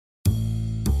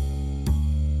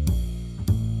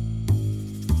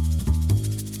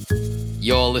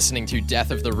You're listening to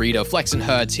Death of the Reader. Flex and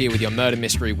Herds here with your Murder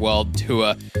Mystery World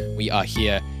Tour. We are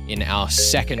here in our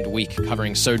second week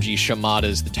covering Soji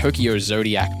Shimada's The Tokyo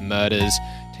Zodiac Murders,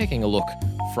 taking a look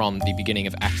from the beginning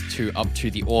of Act 2 up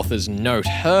to the author's note.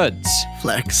 Herds.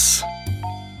 Flex.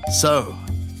 So,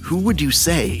 who would you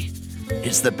say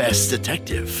is the best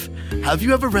detective? Have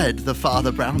you ever read the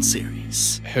Father Brown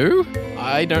series? Who?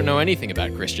 I don't know anything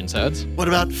about Christian's Herds. What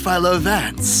about Philo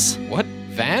Vance? What?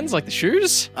 Vans? Like the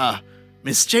shoes?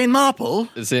 Miss Jane Marple?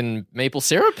 As in maple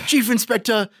syrup? Chief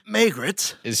Inspector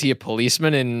Maigret? Is he a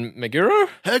policeman in Meguro?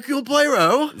 Hercule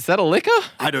Poirot? Is that a liquor?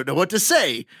 I don't know what to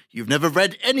say. You've never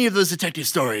read any of those detective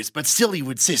stories, but still you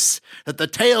insist that the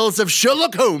tales of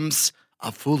Sherlock Holmes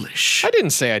are foolish. I didn't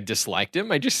say I disliked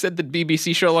him. I just said that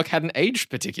BBC Sherlock hadn't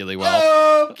aged particularly well.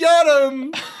 Oh, got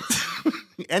him!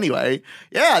 Anyway,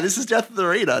 yeah, this is Death of the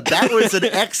Reader. That was an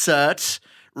excerpt,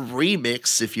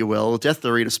 remix, if you will, Death of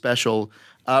the Reader special,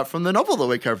 from the novel that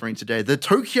we're covering today, The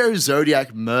Tokyo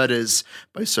Zodiac Murders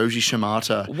by Soji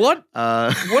Shimada. What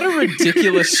a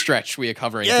ridiculous stretch we are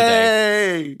covering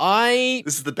today. Yay!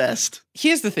 This is the best.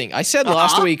 Here's the thing. I said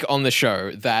last week on the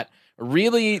show that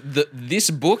really this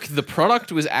book, the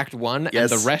product was Act 1 and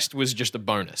the rest was just a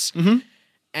bonus. Mm-hmm.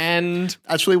 And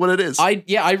actually what it is.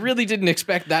 I really didn't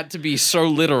expect that to be so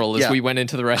literal as we went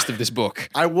into the rest of this book.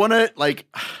 I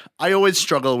always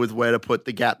struggle with where to put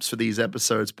the gaps for these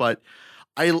episodes, but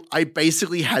I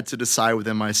basically had to decide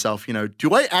within myself,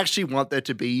 do I actually want there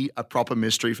to be a proper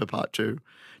mystery for part 2?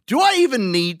 Do I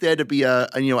even need there to be a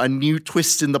new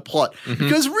twist in the plot? Mm-hmm.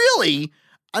 Because really,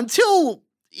 until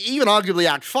even arguably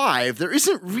Act 5, there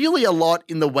isn't really a lot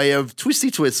in the way of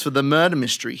twisty twists for the murder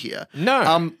mystery here.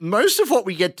 No. Most of what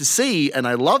we get to see, and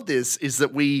I love this, is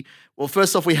that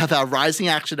first off, we have our rising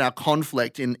action, our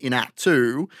conflict in Act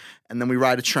 2, and then we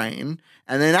ride a train.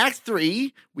 And then Act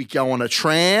 3, we go on a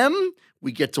tram,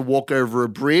 we get to walk over a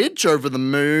bridge, over the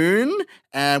moon,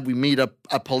 and we meet a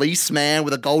policeman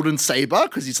with a golden saber,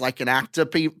 because he's like an actor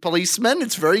policeman.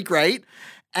 It's very great.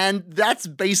 And that's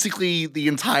basically the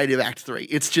entirety of Act 3.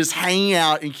 It's just hanging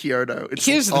out in Kyoto.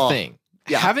 Here's the thing.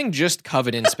 Yeah. Having just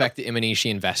covered Inspector Imanishi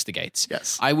Investigates,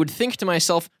 I would think to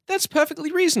myself, that's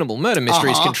perfectly reasonable. Murder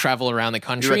mysteries can travel around the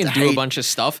country and do a bunch of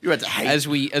stuff as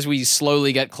we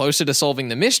slowly get closer to solving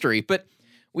the mystery. But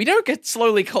we don't get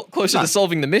slowly closer to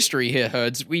solving the mystery here,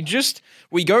 Herds.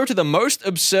 We go to the most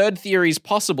absurd theories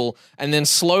possible and then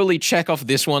slowly check off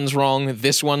this one's wrong,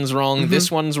 this one's wrong, this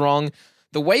one's wrong.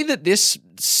 The way that this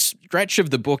stretch of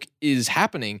the book is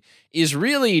happening is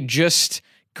really just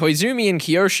Koizumi and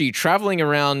Kiyoshi traveling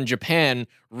around Japan,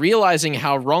 realizing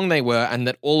how wrong they were and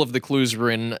that all of the clues were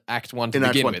in Act 1 to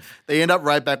begin with. They end up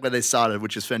right back where they started,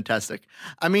 which is fantastic.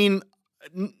 I mean,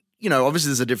 obviously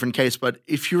there's a different case, but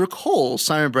if you recall,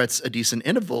 Simon Brett's A Decent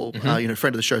Interval, friend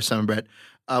of the show, Simon Brett,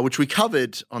 which we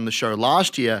covered on the show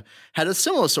last year, had a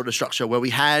similar sort of structure where we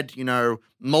had,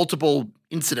 multiple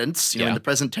incidents, in the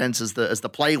present tense as the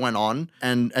play went on.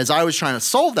 And as I was trying to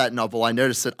solve that novel, I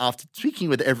noticed that after speaking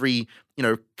with every,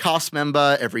 cast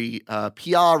member, every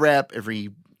PR rep, every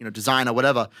designer,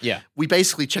 whatever, we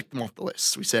basically checked them off the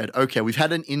list. We said, okay, we've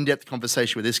had an in-depth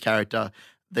conversation with this character.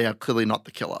 They are clearly not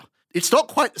the killer. It's not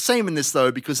quite the same in this,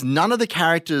 though, because none of the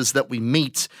characters that we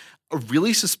meet are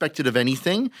really suspected of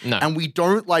anything. No. And we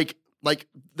don't like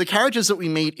the characters that we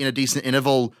meet in A Decent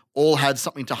Interval all have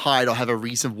something to hide or have a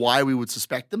reason why we would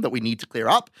suspect them that we need to clear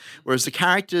up. Whereas the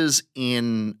characters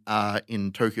in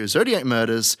Tokyo Zodiac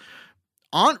Murders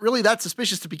aren't really that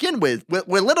suspicious to begin with.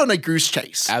 We're led on a goose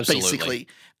chase, basically.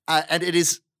 And it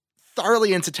is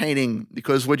thoroughly entertaining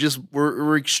because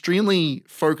we're extremely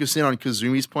focused in on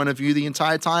Kazumi's point of view the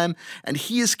entire time. And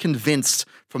he is convinced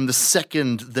from the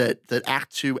second that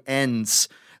Act 2 ends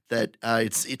that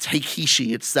it's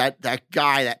Heikishi. It's that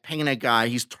guy, that painter guy.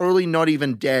 He's totally not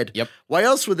even dead. Yep. Why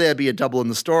else would there be a double in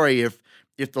the story if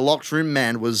the locked room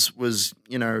man was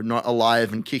not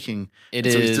alive and kicking? So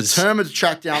he's determined to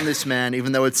track down this man,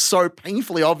 even though it's so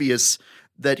painfully obvious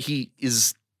that he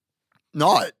is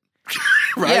not.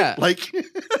 Right? Yeah.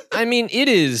 I mean, it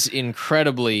is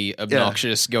incredibly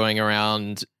obnoxious going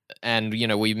around and,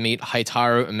 we meet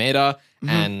Haitaro Umeda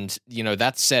and,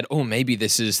 that said, maybe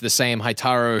this is the same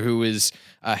Haitaro who is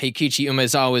Heikichi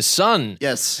Umezawa's son.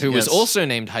 Yes. Who was also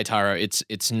named Haitaro.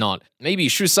 It's not. Maybe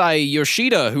Shusai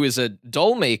Yoshida, who is a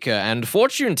doll maker and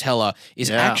fortune teller, is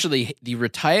actually the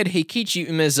retired Heikichi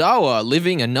Umezawa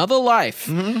living another life.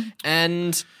 Mm-hmm.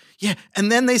 And Yeah,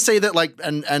 and then they say that, like,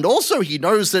 and also he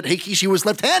knows that Heikishi was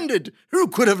left-handed. Who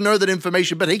could have known that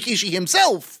information but Heikishi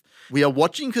himself? We are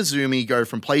watching Kazumi go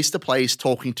from place to place,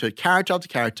 talking to character after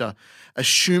character,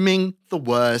 assuming the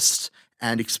worst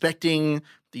and expecting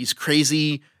these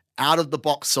crazy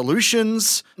out-of-the-box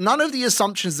solutions. None of the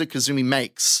assumptions that Kazumi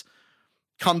makes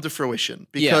come to fruition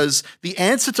because the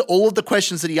answer to all of the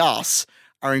questions that he asks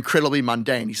are incredibly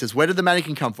mundane. He says, where did the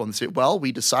mannequin come from? They say, well,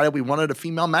 we decided we wanted a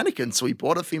female mannequin, so we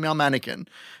bought a female mannequin.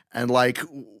 And like,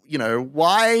 you know,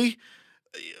 why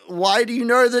do you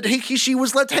know that Heikishi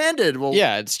was left-handed? Well,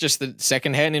 yeah, it's just the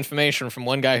secondhand information from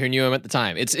one guy who knew him at the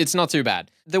time. It's not too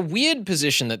bad. The weird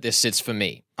position that this sits for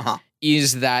me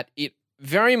is that it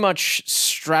very much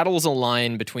straddles a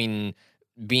line between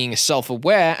being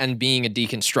self-aware and being a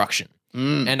deconstruction.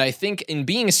 And I think in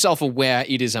being self-aware,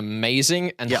 it is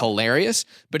amazing and hilarious,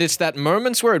 but it's that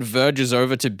moments where it verges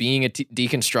over to being a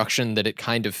deconstruction that it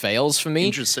kind of fails for me.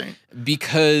 Interesting.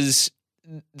 Because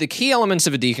the key elements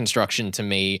of a deconstruction to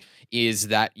me is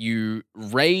that you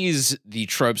raise the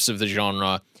tropes of the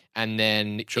genre and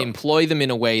then employ them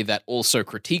in a way that also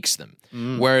critiques them.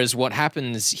 Whereas what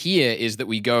happens here is that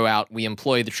we go out, we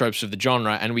employ the tropes of the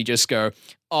genre, and we just go,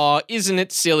 oh, isn't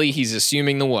it silly? He's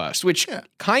assuming the worst, which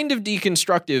kind of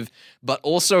deconstructive, but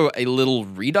also a little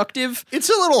reductive. It's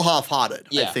a little half-hearted,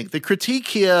 I think. The critique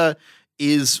here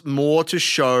is more to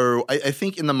show, I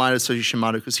think, in the mind of Soji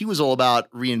Shimada, because he was all about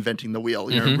reinventing the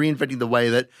wheel, you know, reinventing the way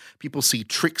that people see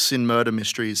tricks in murder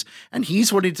mysteries. And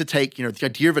he's wanting to take, you know, the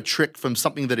idea of a trick from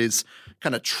something that is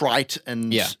kind of trite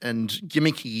and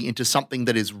gimmicky into something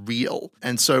that is real.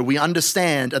 And so we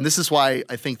understand, and this is why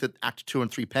I think that Act 2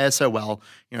 and 3 pair so well.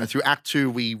 You know, through Act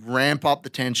 2, we ramp up the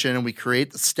tension and we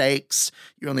create the stakes.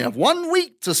 You only have 1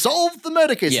 week to solve the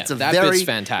murder case. Yeah, bit's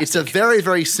fantastic. It's a very,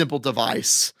 very simple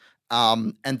device.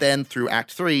 And then through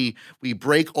Act 3, we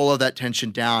break all of that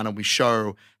tension down and we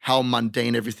show how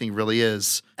mundane everything really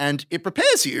is. And it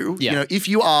prepares you, you know, if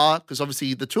you are, because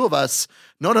obviously the two of us,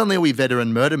 not only are we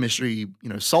veteran murder mystery, you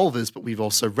know, solvers, but we've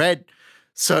also read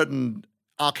certain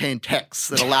arcane texts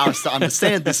that allow us to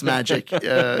understand this magic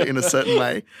in a certain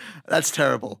way. That's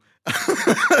terrible.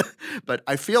 But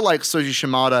I feel like Soji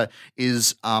Shimada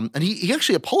is, and he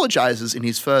actually apologizes in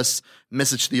his first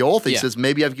message to the author. He says,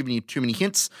 maybe I've given you too many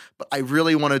hints, but I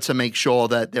really wanted to make sure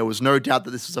that there was no doubt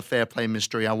that this was a fair play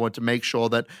mystery. I wanted to make sure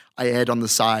that I erred on the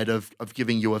side of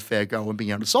giving you a fair go and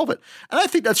being able to solve it. And I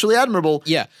think that's really admirable.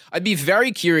 Yeah. I'd be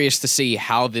very curious to see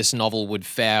how this novel would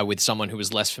fare with someone who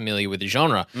is less familiar with the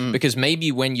genre, because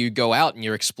maybe when you go out and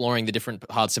you're exploring the different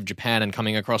parts of Japan and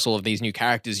coming across all of these new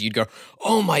characters, you'd go,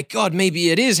 oh my God, maybe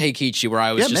it is Heikichi, where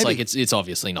I was like, it's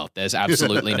obviously not. There's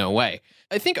absolutely no way.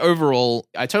 I think overall,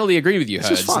 I totally agree with you,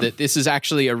 Herds, that this is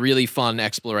actually a really fun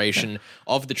exploration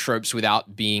of the tropes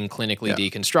without being clinically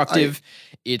deconstructive.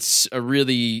 It's a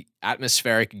really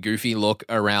atmospheric, goofy look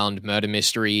around murder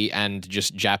mystery and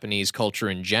just Japanese culture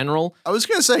in general. I was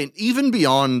going to say, even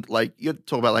beyond, like, you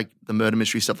talk about, like, the murder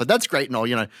mystery stuff, but that's great and all,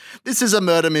 you know, this is a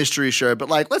murder mystery show, but,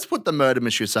 like, let's put the murder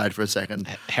mystery aside for a second.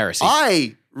 Heresy.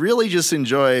 I really just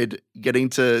enjoyed getting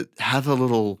to have a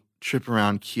little trip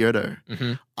around Kyoto.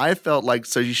 I felt like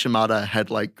Soji Shimada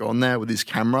had like gone there with his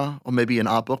camera or maybe an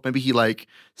art book. Maybe he like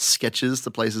sketches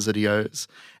the places that he goes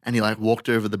and he like walked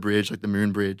over the bridge, like the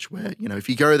moon bridge where, you know, if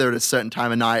you go there at a certain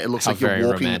time of night, it looks like you're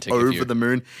walking over the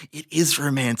moon. It is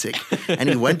romantic. And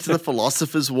he went to the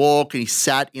Philosopher's Walk and he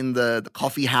sat in the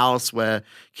coffee house where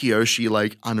Kiyoshi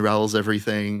like unravels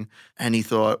everything. And he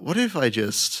thought, what if I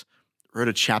just wrote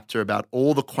a chapter about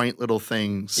all the quaint little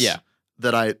things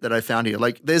that I found here.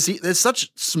 Like there's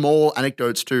such small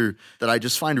anecdotes too that I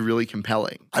just find really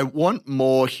compelling. I want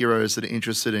more heroes that are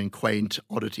interested in quaint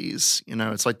oddities. You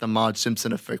know, it's like the Marge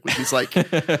Simpson effect, which is like,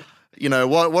 you know,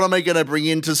 what am I going to bring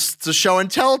in to show and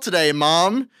tell today,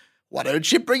 Mom? Why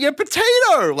don't you bring a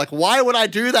potato? Like, why would I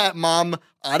do that, Mom?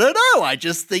 I don't know. I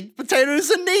just think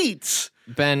potatoes are neat.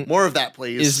 Ben, more of that,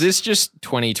 please. Is this just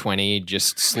 2020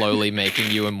 just slowly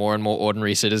making you a more and more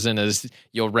ordinary citizen as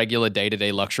your regular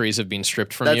day-to-day luxuries have been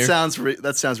stripped from you?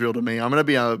 That sounds real to me. I'm going to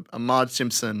be a Marge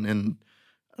Simpson in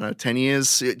 10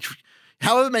 years.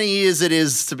 However many years it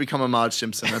is to become a Marge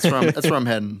Simpson. That's where I'm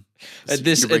heading. At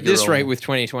this rate with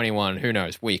 2021, who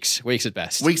knows? Weeks at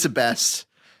best. Weeks at best.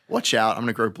 Watch out. I'm going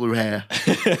to grow blue hair.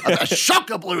 A shock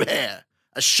of blue hair.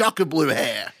 A shock of blue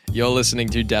hair. You're listening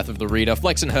to Death of the Reader.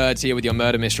 Flex and Herds here with your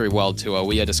Murder Mystery World Tour.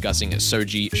 We are discussing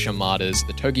Soji Shimada's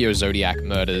The Tokyo Zodiac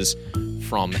Murders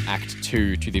from Act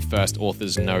 2 to the first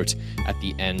author's note at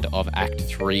the end of Act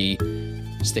 3.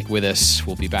 Stick with us.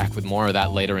 We'll be back with more of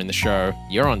that later in the show.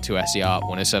 You're on 2SER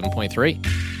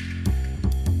 107.3.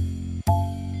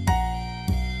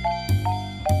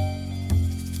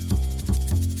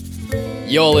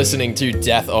 You're listening to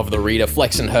Death of the Reader.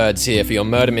 Flex and Herds here for your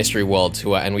Murder Mystery World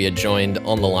Tour, and we are joined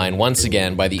on the line once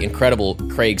again by the incredible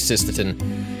Craig Sisterton.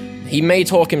 He may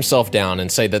talk himself down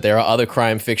and say that there are other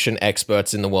crime fiction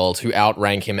experts in the world who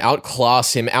outrank him,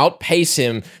 outclass him, outpace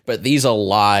him, but these are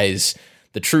lies.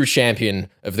 The true champion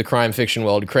of the crime fiction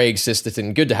world, Craig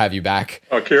Sisterton, good to have you back.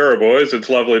 Oh, Kira, boys, it's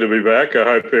lovely to be back. I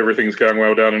hope everything's going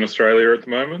well down in Australia at the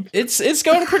moment. It's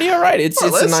going pretty all right.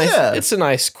 It's a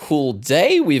nice cool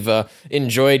day. We've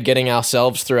enjoyed getting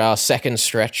ourselves through our second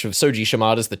stretch of Soji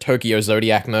Shimada's The Tokyo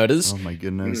Zodiac Murders. Oh my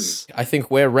goodness. I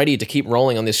think we're ready to keep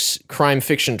rolling on this crime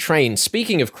fiction train.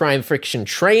 Speaking of crime fiction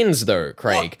trains, though,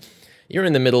 Craig, you're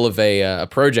in the middle of a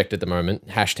project at the moment,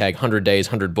 hashtag 100 Days,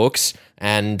 100 Books,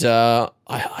 and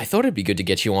I thought it'd be good to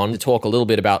get you on to talk a little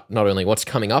bit about not only what's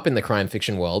coming up in the crime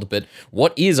fiction world, but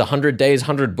what is 100 Days,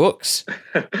 100 Books?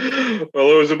 Well,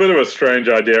 it was a bit of a strange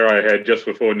idea I had just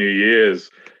before New Year's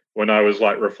when I was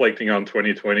reflecting on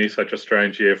 2020, such a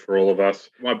strange year for all of us.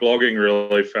 My blogging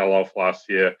really fell off last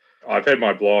year. I've had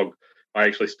my blog. I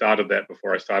actually started that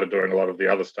before I started doing a lot of the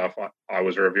other stuff. I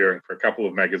was reviewing for a couple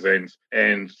of magazines.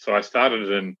 And so I started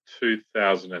it in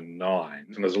 2009.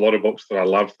 And there's a lot of books that I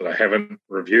love that I haven't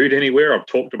reviewed anywhere. I've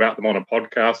talked about them on a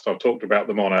podcast. I've talked about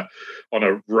them on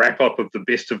a wrap-up of the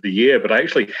best of the year, but I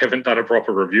actually haven't done a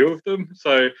proper review of them.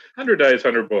 So 100 Days,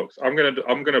 100 Books. I'm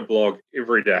gonna blog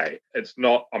every day.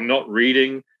 I'm not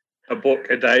reading a book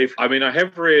a day. I mean, I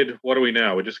have read, what are we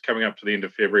now? We're just coming up to the end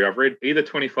of February. I've read either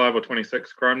 25 or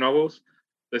 26 crime novels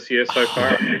this year so far.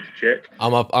 I need to check.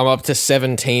 I'm up to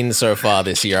 17 so far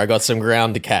this year. I got some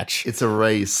ground to catch. It's a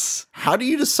race. How do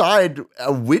you decide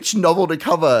which novel to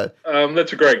cover?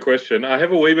 That's a great question. I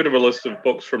have a wee bit of a list of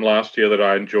books from last year that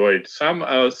I enjoyed. Some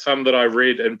that I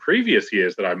read in previous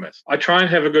years that I missed. I try and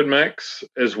have a good mix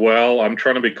as well. I'm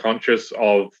trying to be conscious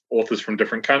of authors from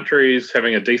different countries,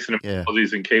 having a decent amount of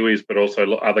Aussies and Kiwis, but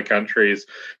also other countries,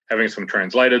 having some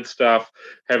translated stuff,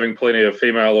 having plenty of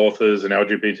female authors and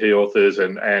LGBT authors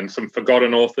and some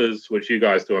forgotten authors, which you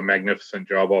guys do a magnificent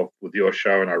job of with your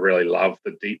show, and I really love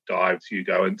the deep dives you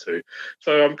go into.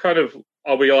 So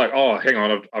I'll be like, oh, hang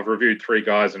on, I've reviewed 3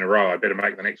 guys in a row. I better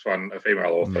make the next one a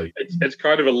female author. It's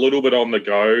kind of a little bit on the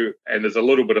go, and there's a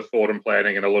little bit of thought and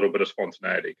planning and a little bit of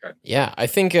spontaneity. Yeah, I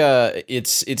think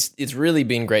it's really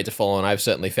been great to follow, and I've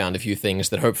certainly found a few things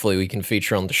that hopefully we can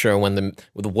feature on the show when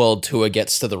the world tour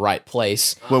gets to the right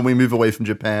place. When we move away from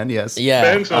Japan, yes. Yeah.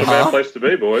 Japan's not a bad place to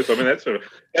be, boys. I mean, it's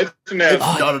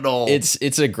not at all.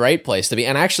 It's a great place to be.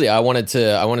 And actually, I wanted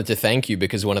to thank you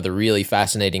because one of the really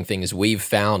fascinating things we've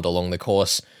found along the course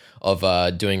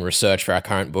of doing research for our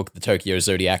current book, The Tokyo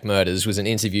Zodiac Murders, was an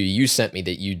interview you sent me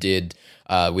that you did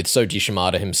with Soji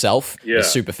Shimada himself. Yeah. It's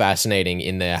super fascinating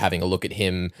in there, having a look at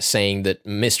him saying that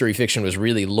mystery fiction was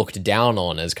really looked down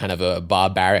on as kind of a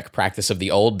barbaric practice of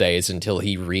the old days until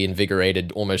he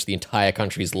reinvigorated almost the entire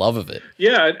country's love of it.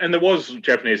 Yeah, and there was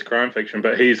Japanese crime fiction,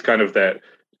 but he's kind of a,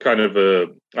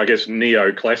 I guess,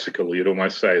 neoclassical, you'd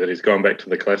almost say, that he's gone back to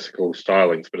the classical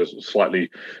stylings, but it's a slightly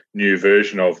new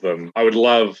version of them. I would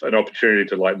love an opportunity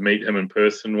to meet him in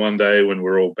person one day when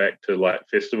we're all back to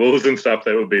festivals and stuff.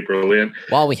 That would be brilliant.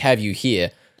 While we have you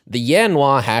here, the Yeah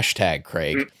Noir hashtag,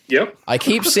 Craig. Yep. I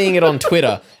keep seeing it on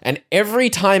Twitter, and every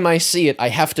time I see it, I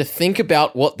have to think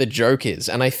about what the joke is,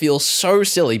 and I feel so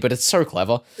silly, but it's so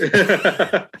clever.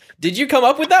 Did you come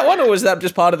up with that one, or was that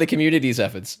just part of the community's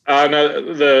efforts?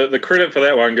 No, the credit for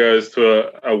that one goes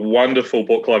to a wonderful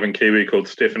book-loving Kiwi called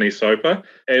Stephanie Soper,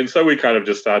 and so we kind of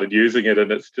just started using it,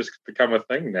 and it's just become a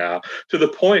thing now, to the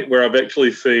point where I've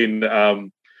actually seen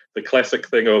the classic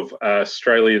thing of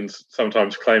Australians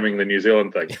sometimes claiming the New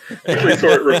Zealand thing. I actually saw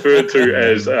it referred to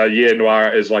as Yeah Noir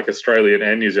as Australian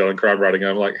and New Zealand crime writing.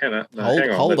 And I'm like, hang on.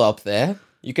 Hold up there.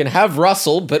 You can have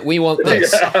Russell, but we want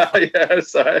this. So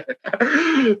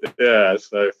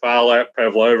Farlap,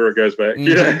 Pavlova, it goes back.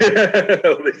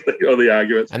 All the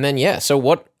arguments. And then, so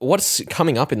what's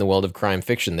coming up in the world of crime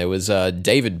fiction? There was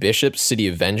David Bishop's City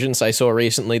of Vengeance I saw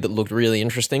recently that looked really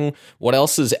interesting. What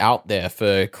else is out there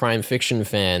for crime fiction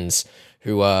fans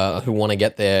who want to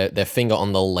get their finger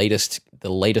on the latest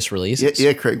releases?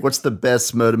 Yeah, Craig, what's the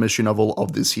best murder mystery novel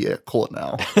of this year? Call it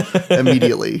now.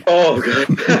 Immediately. Oh, God.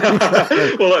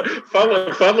 Well,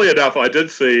 funnily enough, I did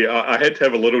see, I had to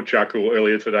have a little chuckle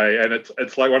earlier today, and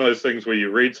it's like one of those things where you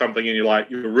read something and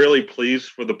you're really pleased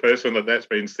for the person that's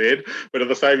been said, but at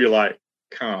the same, you're like,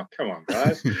 come on,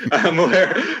 guys.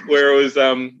 Where it was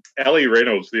Ali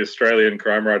Reynolds, the Australian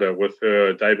crime writer, with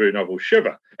her debut novel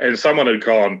Shiver, and someone had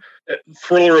gone,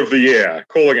 thriller of the year,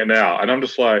 calling it now, and I'm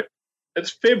just like, it's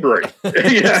February.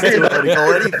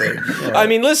 I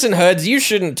mean, listen, Herds, you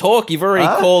shouldn't talk. You've already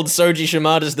called Soji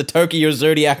Shimada's The Tokyo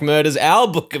Zodiac Murders our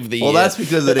book of the year. Well, that's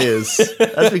because it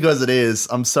is.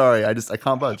 I'm sorry. I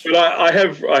can't budge. But I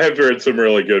have read some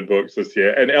really good books this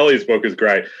year, and Ellie's book is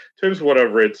great. In terms of what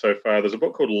I've read so far, there's a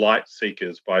book called Light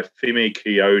Seekers by Femi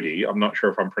Kiyode. I'm not sure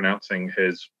if I'm pronouncing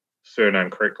his surname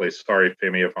correctly. Sorry,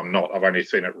 Femi, if I'm not. I've only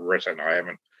seen it written. I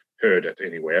haven't heard it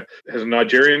anywhere. It has a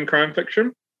Nigerian crime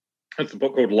fiction. It's a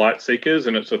book called Light Seekers,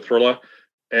 and it's a thriller.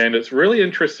 And it's really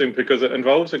interesting because it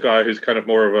involves a guy who's kind of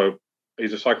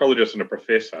he's a psychologist and a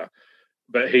professor,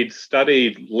 but he'd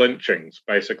studied lynchings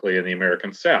basically in the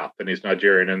American South, and he's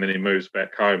Nigerian, and then he moves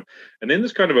back home. And then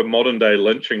there's kind of a modern day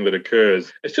lynching that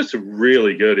occurs. It's just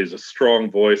really good. He's a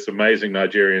strong voice, amazing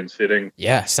Nigerian setting.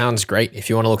 Yeah, sounds great. If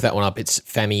you want to look that one up, it's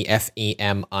Femi,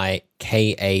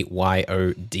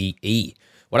 Femikayode.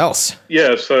 What else?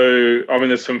 Yeah, so,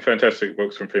 there's some fantastic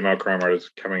books from female crime writers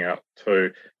coming out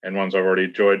too, and ones I've already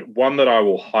enjoyed. One that I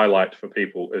will highlight for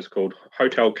people is called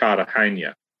Hotel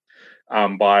Cartagena.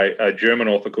 By a German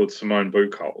author called Simone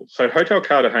Buchholz. So Hotel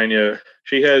Cartagena,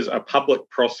 she has a public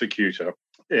prosecutor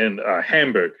in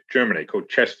Hamburg, Germany, called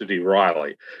Chastity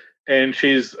Riley. And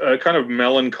she's a kind of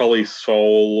melancholy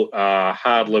soul,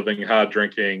 hard living, hard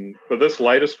drinking. But this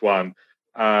latest one,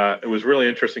 it was really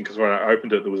interesting because when I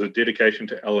opened it, there was a dedication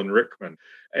to Alan Rickman.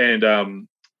 And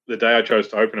the day I chose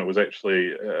to open it was actually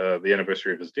the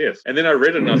anniversary of his death. And then I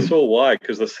read it and I saw why,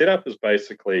 because the setup is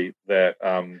basically that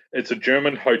it's a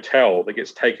German hotel that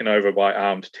gets taken over by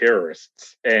armed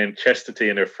terrorists, and Chastity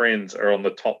and her friends are on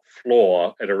the top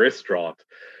floor at a restaurant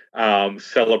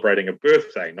celebrating a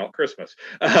birthday, not Christmas,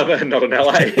 and not in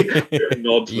LA.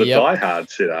 Nod to the Die Hard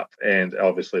setup. And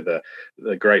obviously the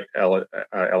great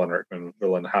Alan Rickman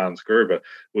villain Hans Gruber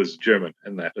was German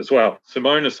in that as well.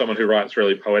 Simone is someone who writes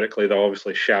really poetically. They'll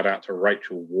obviously shout out to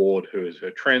Rachel Ward, who is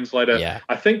her translator. Yeah.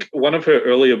 I think one of her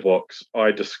earlier books,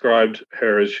 I described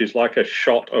her as she's like a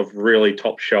shot of really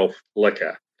top shelf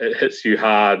liquor. It hits you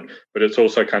hard, but it's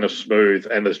also kind of smooth,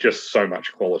 and there's just so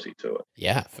much quality to it.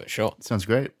 Yeah, for sure. Sounds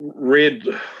great. Read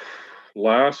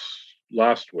last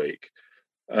week,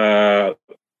 The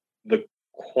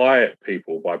Quiet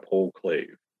People by Paul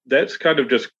Cleave. That's kind of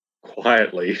just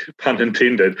quietly, pun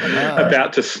intended,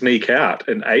 about to sneak out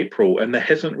in April, and there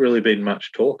hasn't really been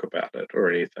much talk about it or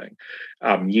anything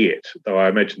yet, though I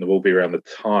imagine there will be around the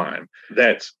time.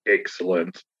 That's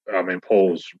excellent.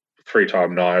 Paul's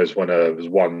 3-time Knives winner, has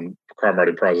won crime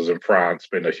writing prizes in France,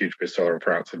 been a huge bestseller in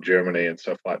France and Germany and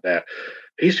stuff like that.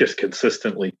 He's just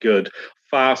consistently good,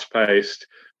 fast-paced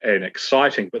and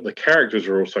exciting, but the characters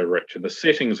are also rich and the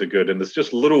settings are good, and there's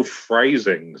just little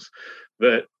phrasings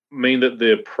that mean that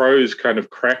the prose kind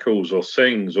of crackles or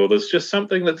sings, or there's just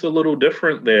something that's a little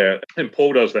different there. And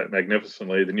Paul does that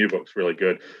magnificently. The new book's really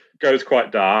good. Goes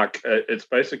quite dark. It's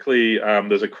basically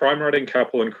there's a crime writing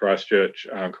couple in Christchurch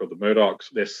called the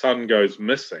Murdochs. Their son goes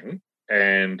missing,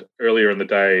 and earlier in the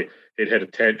day he'd had a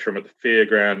tantrum at the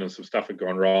fairground and some stuff had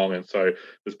gone wrong, and so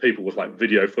there's people with like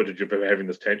video footage of him having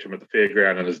this tantrum at the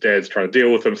fairground, and his dad's trying to deal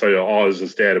with him. So, is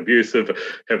his dad abusive?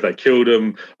 Have they killed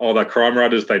him? They're crime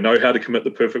writers, they know how to commit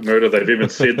the perfect murder. They've even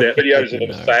said that. Videos of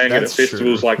them saying it at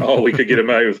festivals, like, we could get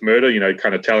away with murder,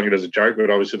 kind of telling it as a joke,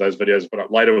 but obviously those videos are put up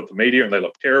later with the media and they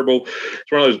look terrible.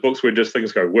 It's one of those books where just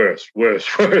things go worse. A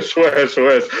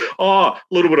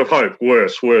little bit of hope,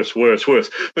 worse.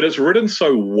 But it's written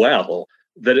so well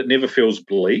that it never feels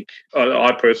bleak.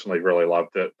 I personally really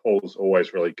loved it. Paul's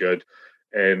always really good.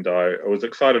 And I was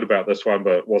excited about this one,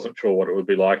 but wasn't sure what it would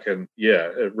be like. And yeah,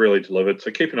 it really delivered.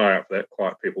 So keep an eye out for that,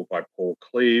 Quiet People by Paul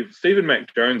Cleave. Stephen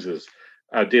Mac Jones's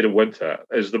Dead of Winter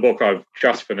is the book I've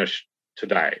just finished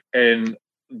today. And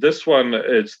this one,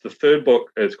 it's the third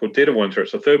book. It's called Dead of Winter.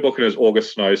 It's the third book in his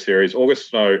August Snow series. August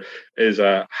Snow is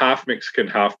a half Mexican,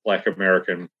 half Black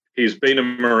American. He's been a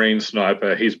Marine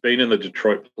sniper. He's been in the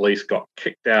Detroit police, got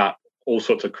kicked out, all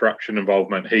sorts of corruption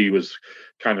involvement. He was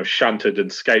kind of shunted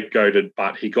and scapegoated,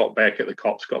 but he got back at the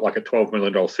cops, got like a $12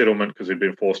 million settlement because he'd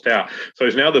been forced out. So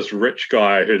he's now this rich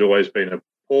guy who'd always been a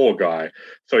poor guy.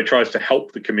 So he tries to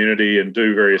help the community and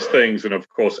do various things. And of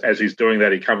course, as he's doing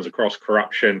that, he comes across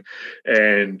corruption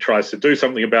and tries to do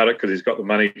something about it because he's got the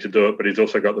money to do it, but he's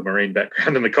also got the Marine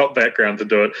background and the cop background to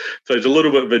do it. So he's a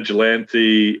little bit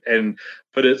vigilante,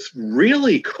 but it's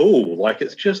really cool. Like,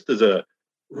 it's just, there's a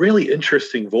really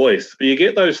interesting voice. But you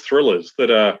get those thrillers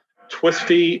that are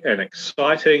twisty and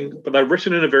exciting, but they're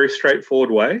written in a very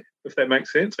straightforward way, if that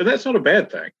makes sense. And that's not a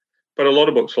bad thing. But a lot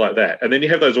of books like that. And then you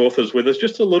have those authors where there's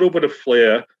just a little bit of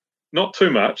flair, not too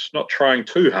much, not trying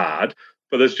too hard,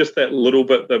 but there's just that little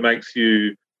bit that makes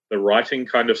you the writing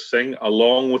kind of sing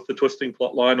along with the twisting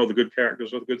plot line or the good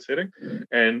characters or the good setting.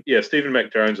 And yeah, Stephen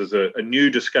McJones is a new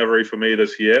discovery for me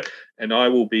this year, and I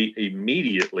will be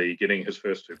immediately getting his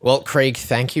first 2 books. Well, Craig,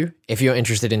 thank you. If you're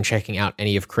interested in checking out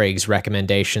any of Craig's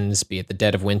recommendations, be it The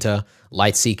Dead of Winter,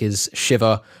 Lightseekers,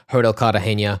 Shiver, Hotel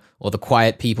Cartagena, or The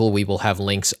Quiet People, we will have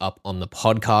links up on the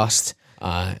podcast.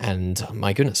 And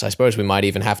my goodness, I suppose we might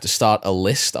even have to start a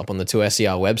list up on the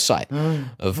 2SER website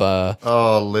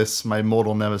of lists, my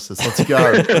mortal nemesis. Let's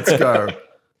go. Let's go.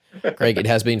 Greg, it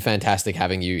has been fantastic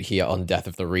having you here on Death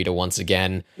of the Reader once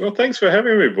again. Well, thanks for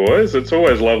having me, boys. It's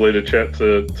always lovely to chat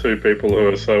to two people who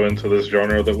are so into this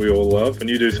genre that we all love, and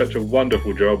you do such a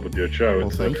wonderful job with your show.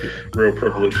 It's a real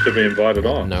privilege to be invited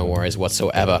on. No worries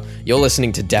whatsoever. You're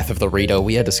listening to Death of the Reader.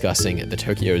 We are discussing the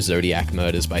Tokyo Zodiac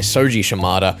murders by Soji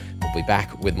Shimada. We'll be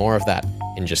back with more of that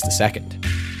in just a second.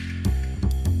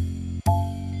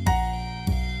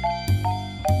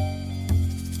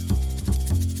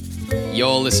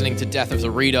 You're listening to Death of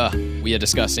the Reader. We are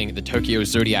discussing the Tokyo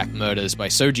Zodiac murders by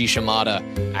Soji Shimada,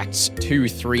 Acts 2,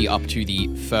 3, up to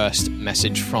the first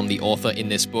message from the author in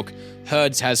this book.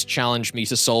 Herds has challenged me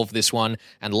to solve this one,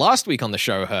 and last week on the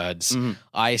show, Herds,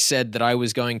 I said that I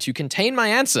was going to contain my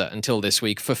answer until this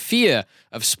week for fear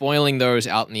of spoiling those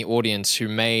out in the audience who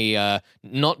may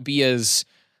not be as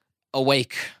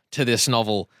awake to this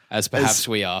novel as perhaps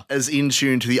we are. As in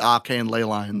tune to the arcane ley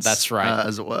lines. That's right.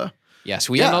 As it were. Yes,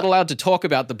 we are not allowed to talk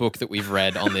about the book that we've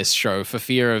read on this show for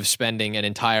fear of spending an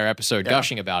entire episode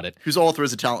gushing about it. Whose author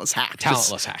is a talentless hack.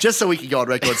 Hack. Just so we can go on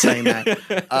record saying that.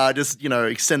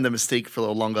 Extend the mystique for a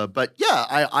little longer. But yeah,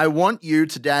 I want you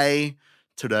today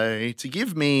to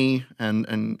give me and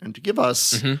to give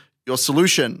us your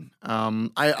solution.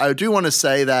 I do want to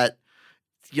say that,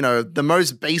 the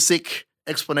most basic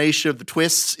explanation of the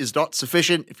twists is not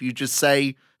sufficient. If you just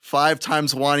say 5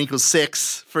 times 1 equals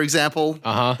 6, for example,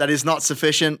 that is not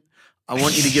sufficient. I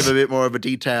want you to give a bit more of a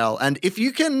detail. And if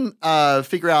you can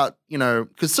figure out,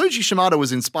 because Soji Shimada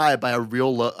was inspired by a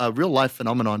real life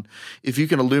phenomenon, if you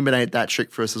can illuminate that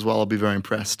trick for us as well, I'll be very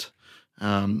impressed.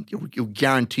 You'll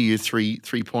guarantee you three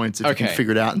points if you can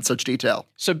figure it out in such detail.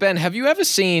 So, Ben, have you ever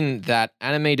seen that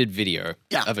animated video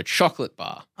of a chocolate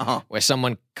bar where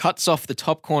someone cuts off the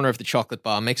top corner of the chocolate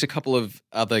bar, makes a couple of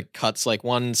other cuts, like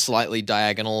one slightly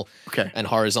diagonal and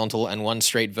horizontal and one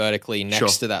straight vertically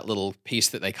next to that little piece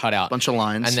that they cut out? Bunch of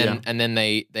lines, and then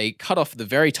they cut off the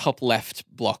very top left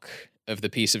block of the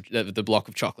piece of the block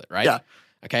of chocolate, right? Yeah.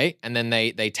 Okay, and then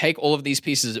they take all of these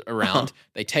pieces around,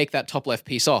 they take that top left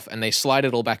piece off, and they slide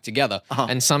it all back together,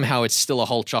 and somehow it's still a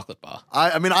whole chocolate bar.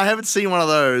 I mean, I haven't seen one of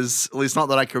those, at least not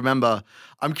that I can remember.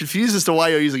 I'm confused as to why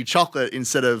you're using chocolate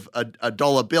instead of a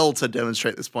dollar bill to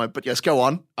demonstrate this point, but yes, go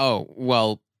on. Oh,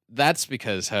 well, that's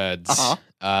because, Herds,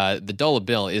 the dollar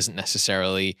bill isn't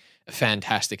necessarily a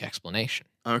fantastic explanation.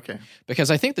 Okay. Because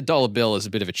I think the dollar bill is a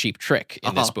bit of a cheap trick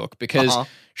in this book, because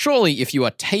surely if you are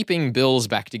taping bills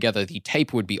back together, the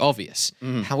tape would be obvious.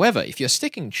 However, if you're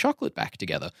sticking chocolate back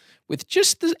together with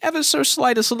just the ever so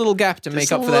slightest little gap to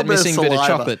make up for that missing bit of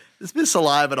chocolate. There's a bit of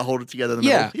saliva to hold it together in the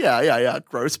middle. Yeah.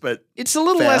 Gross, but it's a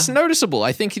little less noticeable.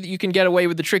 I think that you can get away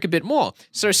with the trick a bit more.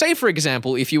 So say, for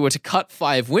example, if you were to cut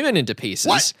 5 women into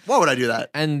pieces. Why would I do that?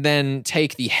 And then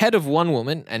take the head of one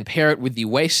woman and pair it with the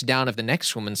waist down of the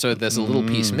next woman so there's a little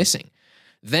piece missing.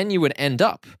 Then you would end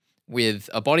up with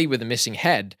a body with a missing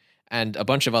head and a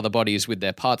bunch of other bodies with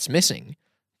their parts missing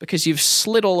because you've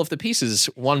slid all of the pieces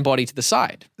one body to the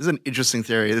side. This is an interesting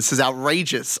theory. This is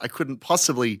outrageous. I couldn't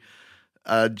possibly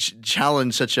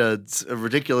challenge such a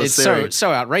ridiculous theory. It's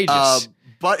so outrageous.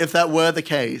 But if that were the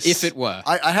case... If it were.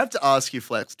 I have to ask you,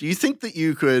 Flex, do you think that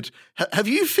you could... Have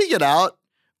you figured out,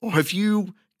 or have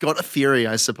you got a theory,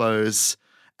 I suppose,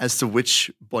 as to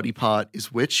which body part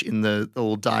is which in the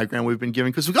little diagram we've been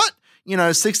given? Because we've got,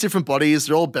 6 different bodies.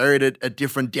 They're all buried at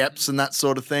different depths and that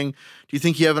sort of thing. Do you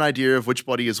think you have an idea of which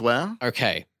body is where?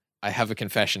 Okay. I have a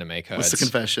confession to make, Herds. What's the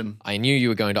confession? I knew you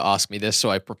were going to ask me this,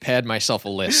 so I prepared myself a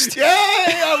list. Yay!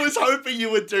 I was hoping you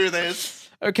would do this.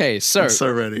 Okay, so... I'm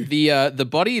so ready. The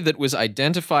body that was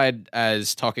identified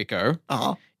as Tokiko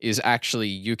is actually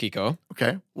Yukiko.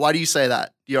 Okay. Why do you say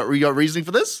that? You got reasoning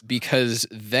for this? Because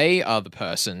they are the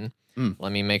person,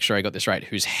 let me make sure I got this right,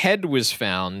 whose head was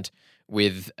found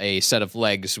with a set of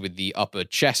legs with the upper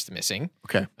chest missing.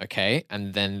 Okay.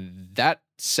 And then that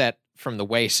set from the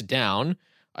waist down,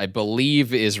 I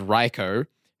believe, is Raiko,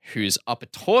 whose upper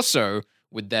torso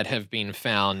would that have been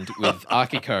found with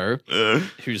Akiko,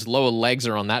 whose lower legs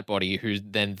are on that body,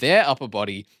 then their upper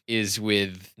body is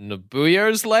with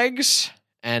Nobuyo's legs,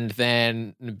 and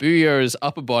then Nobuyo's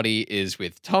upper body is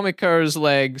with Tomiko's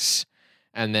legs,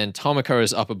 And then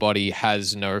Tomiko's upper body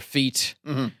has no feet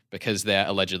because they're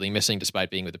allegedly missing despite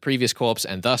being with the previous corpse.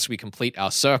 And thus we complete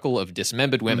our circle of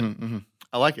dismembered women.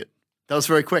 I like it. That was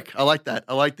very quick. I like that.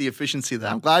 I like the efficiency there.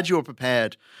 I'm glad you were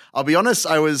prepared. I'll be honest,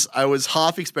 I was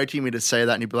half expecting me to say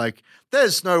that and you'd be like,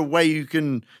 there's no way you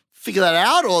can figure that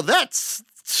out, or that's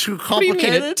too complicated. What do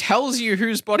you mean? It tells you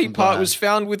whose body part was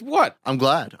found with what. I'm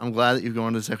glad that you've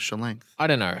gone to this extra length. I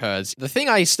don't know, Herds. The thing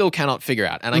I still cannot figure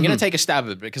out, and I'm going to take a stab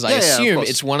at it because I assume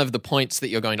it's one of the points that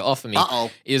you're going to offer me,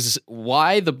 is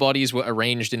why the bodies were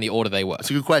arranged in the order they were. That's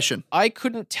a good question. I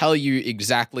couldn't tell you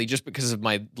exactly just because of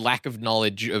my lack of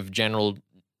knowledge of general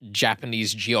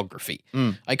Japanese geography.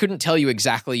 I couldn't tell you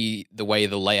exactly the way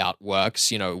the layout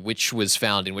works, which was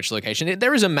found in which location.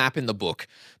 There is a map in the book,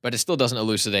 but it still doesn't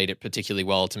elucidate it particularly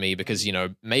well to me because,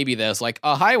 maybe there's like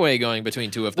a highway going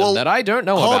between two of them that I don't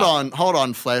know about. Hold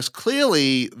on, Flex.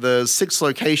 Clearly, the 6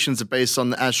 locations are based on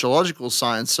the astrological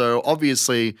science, so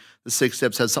obviously the 6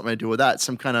 steps has something to do with that,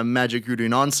 some kind of magic voodoo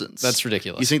nonsense. That's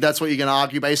ridiculous. You think that's what you're going to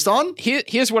argue based on?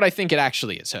 Here's what I think it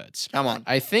actually is, Hertz. Come on.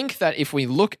 I think that if we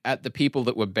look at the people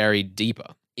that were buried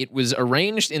deeper, it was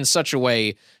arranged in such a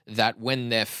way that when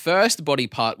their first body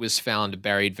part was found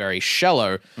buried very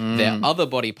shallow, their other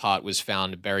body part was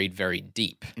found buried very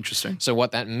deep. Interesting. So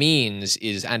what that means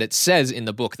is, and it says in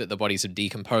the book that the bodies have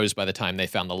decomposed by the time they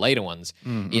found the later ones,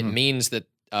 it means that,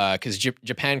 because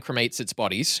Japan cremates its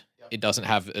bodies, it doesn't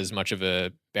have as much of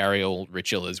a burial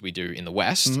ritual as we do in the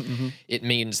West. It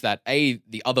means that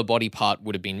the other body part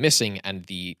would have been missing and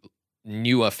the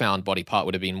newer found body part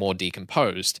would have been more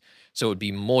decomposed. So it would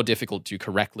be more difficult to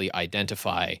correctly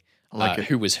identify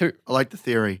who was who. I like the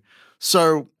theory.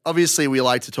 So obviously we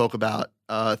like to talk about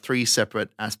 3 separate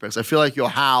aspects. I feel like your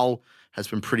how has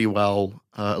been pretty well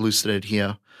elucidated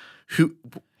here.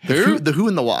 The who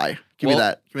and the why. Give me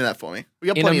that for me. We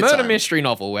got plenty of time. In a murder mystery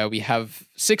novel where we have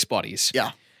 6 bodies.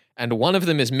 Yeah. And one of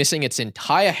them is missing its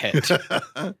entire head.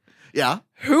 Yeah.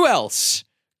 Who else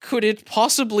could it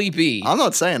possibly be? I'm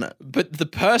not saying it. But the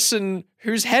person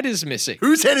whose head is missing.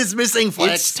 Whose head is missing,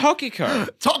 Flex? It's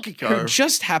Tokiko. Tokiko. Who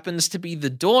just happens to be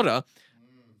the daughter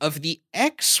of the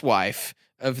ex-wife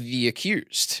of the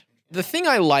accused. The thing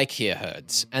I like here,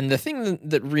 Herds, and the thing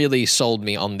that really sold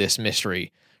me on this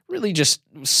mystery, really just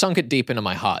sunk it deep into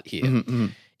my heart here,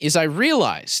 is I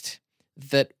realized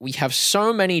that we have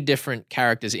so many different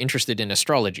characters interested in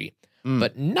astrology,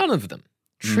 but none of them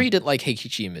treat it like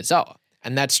Heikichi Umezawa.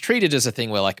 And that's treated as a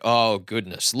thing where like, oh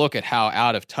goodness, look at how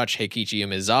out of touch Heikichi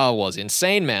Umezawa was.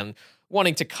 Insane man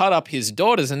wanting to cut up his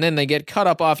daughters and then they get cut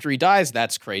up after he dies.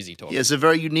 That's crazy talk. He has a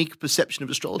very unique perception of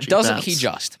astrology. Doesn't he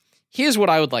just? Here's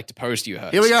what I would like to pose to you,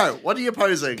 Hertz. Here we go. What are you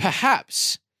posing?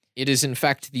 Perhaps it is in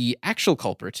fact the actual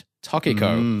culprit,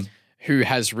 Tokiko, who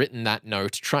has written that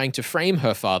note trying to frame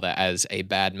her father as a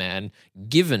bad man,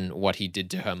 given what he did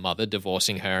to her mother,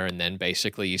 divorcing her and then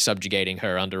basically subjugating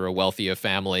her under a wealthier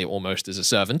family almost as a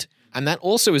servant. And that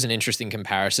also is an interesting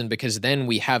comparison because then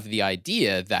we have the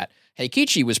idea that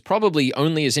Heikichi was probably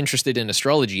only as interested in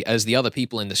astrology as the other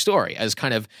people in the story, as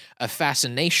kind of a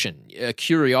fascination, a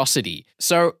curiosity.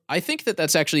 So I think that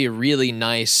that's actually a really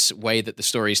nice way that the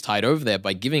story is tied over there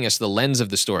by giving us the lens of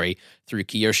the story through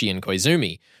Kiyoshi and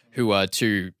Koizumi, who are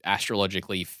 2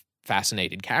 astrologically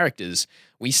fascinated characters.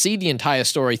 We see the entire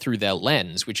story through their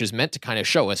lens, which is meant to kind of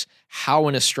show us how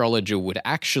an astrologer would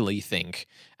actually think,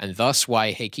 and thus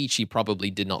why Heikichi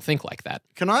probably did not think like that.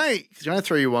 Can I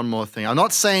throw you one more thing? I'm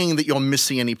not saying that you're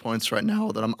missing any points right now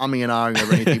or that I'm umming and ahhing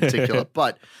over anything particular,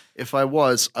 but if I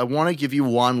was, I want to give you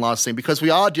one last thing because we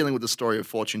are dealing with the story of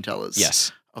fortune tellers.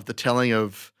 Yes. Of the telling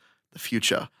of the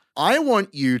future. I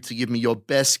want you to give me your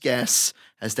best guess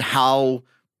as to how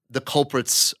the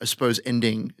culprit's, I suppose,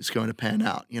 ending is going to pan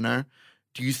out,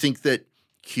 Do you think that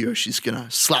Kiyoshi's going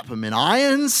to slap them in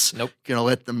irons? Nope. Going to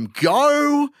let them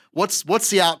go? What's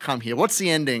the outcome here? What's the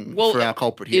ending for our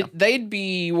culprit here? They'd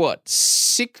be,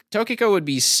 Tokiko would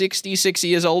be 66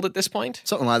 years old at this point?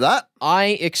 Something like that.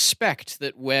 I expect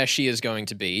that where she is going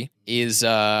to be is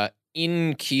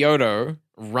in Kyoto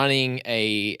running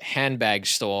a handbag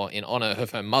store in honor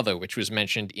of her mother, which was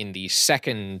mentioned in the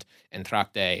second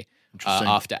entr'acte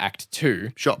after Act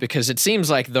 2. Sure. Because it seems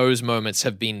like those moments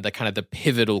have been the kind of the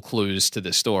pivotal clues to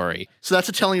the story. So that's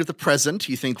a telling of the present.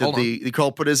 You think that the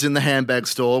culprit is in the handbag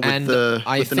store with the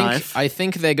knife? I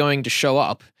think they're going to show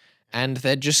up and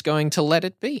they're just going to let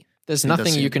it be. There's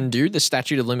nothing you can do. The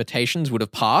statute of limitations would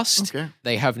have passed. Okay.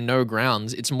 They have no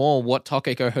grounds. It's more what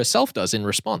Tokiko herself does in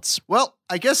response. Well,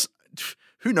 I guess...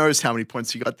 Who knows how many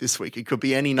points you got this week? It could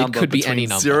be any number. It could be between any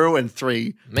number. 0 and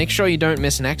 3. Make sure you don't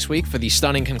miss next week for the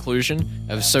stunning conclusion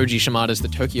of Soji Shimada's The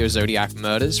Tokyo Zodiac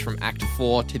Murders from Act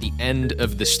 4 to the end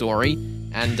of the story.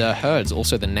 And Herds,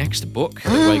 also the next book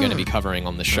that we're going to be covering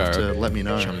on the show. Let me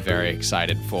know. Which I'm very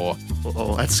excited for.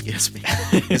 Oh, that scares me.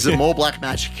 Is it more black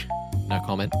magic? No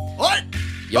comment. What?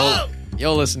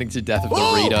 You're listening to Death of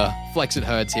the Reader. Flex and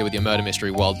Herds here with your Murder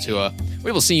Mystery World Tour.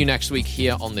 We will see you next week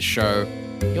here on the show.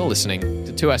 You're listening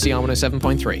to 2SER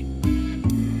 107.3.